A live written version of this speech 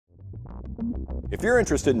If you're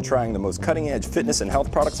interested in trying the most cutting-edge fitness and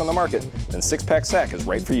health products on the market, then Six Pack Sack is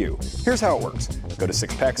right for you. Here's how it works. Go to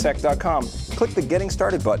sixpacksack.com, click the Getting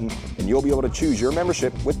Started button, and you'll be able to choose your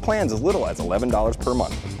membership with plans as little as $11 per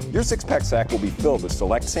month. Your Six Pack Sack will be filled with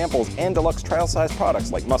select samples and deluxe trial-size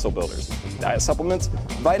products like muscle builders, diet supplements,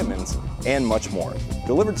 vitamins, and much more.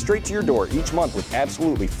 Delivered straight to your door each month with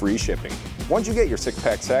absolutely free shipping. Once you get your Six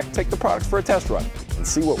Pack Sack, take the products for a test run and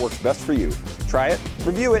see what works best for you. Try it,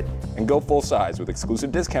 review it, and go full size with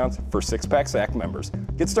exclusive discounts for Six Pack Sack members.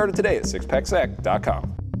 Get started today at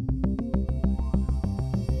sixpacksack.com.